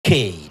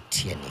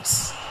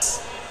KTNS.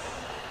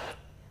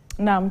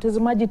 Na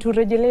mtazamaji,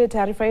 turejelee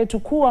taarifa yetu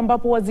kuu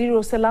ambapo Waziri wa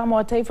Usalama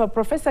wa Taifa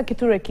Profesa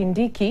Waziri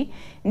Kindiki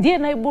ndiye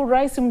Naibu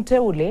Rais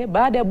mteule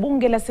baada ya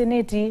bunge la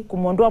Seneti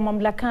kumwondoa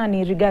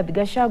mamlakani Rigathi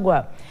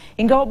Gachagua.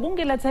 Ingawa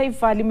bunge la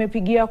Taifa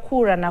limepigia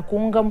kura na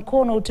kuunga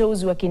mkono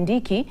uteuzi wa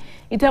Kindiki,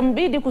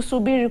 itambidi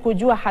kusubiri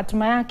kujua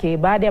hatima yake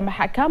baada ya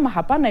mahakama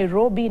hapa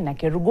Nairobi na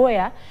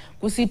Kerugoya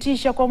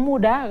kusitisha kwa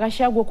muda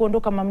Gachagua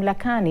kuondoka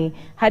mamlakani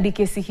hadi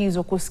kesi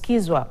hizo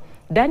kusikizwa.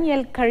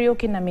 Daniel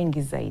Karaoke na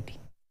mengi zaidi.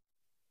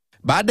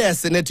 Baada ya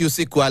Seneti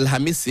usiku wa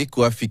Alhamisi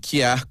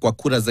kuafikia kwa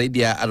kura zaidi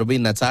ya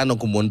 45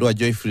 kumwondoa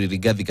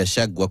Rigathi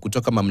Gachagua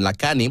kutoka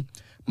mamlakani,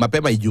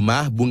 mapema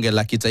Ijumaa bunge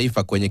la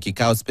kitaifa kwenye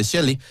kikao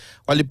spesheli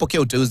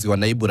walipokea uteuzi wa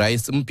naibu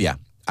rais mpya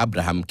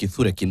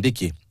Waziri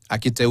Kindiki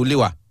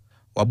akiteuliwa,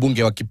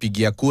 wabunge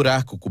wakipigia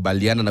kura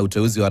kukubaliana na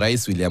uteuzi wa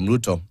Rais William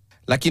Ruto.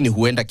 Lakini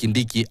huenda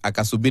Kindiki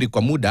akasubiri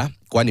kwa muda,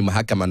 kwani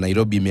mahakama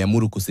Nairobi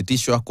imeamuru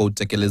kusitishwa kwa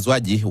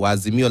utekelezwaji wa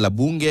azimio la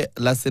bunge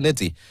la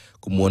Seneti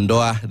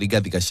kumwondoa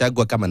Rigathi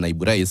Gachagua kama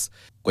naibu rais.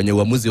 Kwenye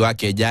uamuzi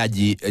wake,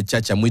 Jaji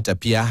Chacha Mwita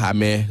pia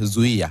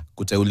amezuia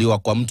kuteuliwa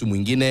kwa mtu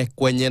mwingine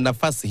kwenye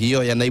nafasi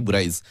hiyo ya naibu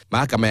rais.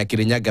 Mahakama ya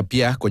Kirinyaga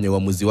pia kwenye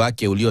uamuzi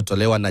wake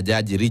uliotolewa na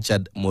Jaji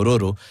Richard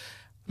Mororo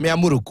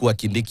ameamuru kuwa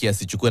Kindiki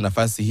asichukue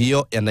nafasi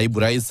hiyo ya naibu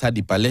rais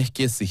hadi pale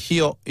kesi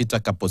hiyo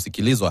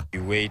itakaposikilizwa. We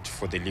wait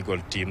for the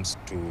legal teams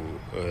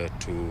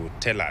to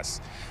tell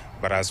us,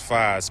 but as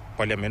far as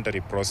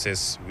parliamentary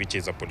process, which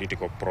is a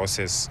political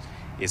process,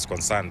 is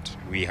concerned,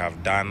 we have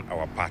done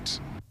our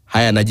part.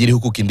 Haya yanajiri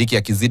huku Kindiki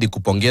akizidi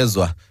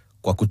kupongezwa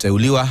kwa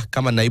kuteuliwa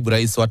kama naibu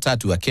rais wa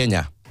 3 wa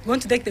Kenya. We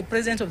want to thank the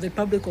President of the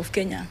Republic of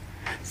Kenya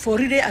for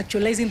really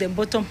actualizing the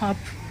bottom-up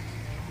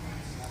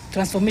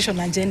transformation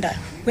agenda,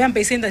 where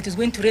I'm saying that is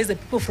going to raise the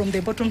people from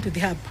the bottom to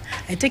the up.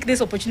 I take this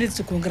opportunity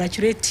to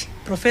congratulate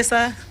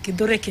Professor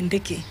Waziri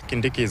Kindiki.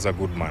 Kindiki is a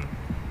good man.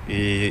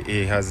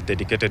 He has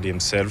dedicated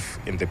himself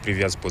in the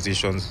previous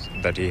positions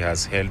that he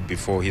has held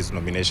before his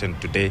nomination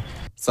today.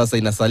 Sasa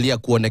inasalia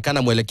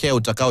kuonekana mwelekeo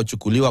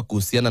utakaochukuliwa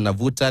kuhusiana na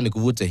vuta ni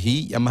kuvute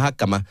hii ya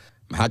mahakama.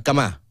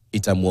 Mahakama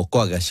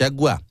itamuokoa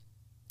Gachagua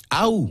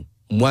au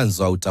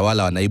mwanzo wa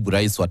utawala wa naibu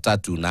rais wa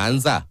 3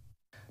 unaanza?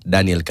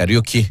 Daniel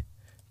Karaoke,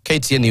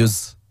 KTN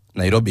News,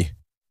 Nairobi.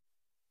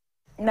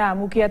 Na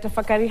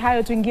mkiyatafakari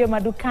hayo, tuingie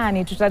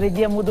madukani.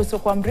 Tutarejea muda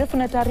usiokuwa mrefu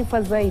na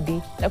taarifa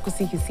zaidi, na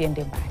kusihi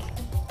siende mbali.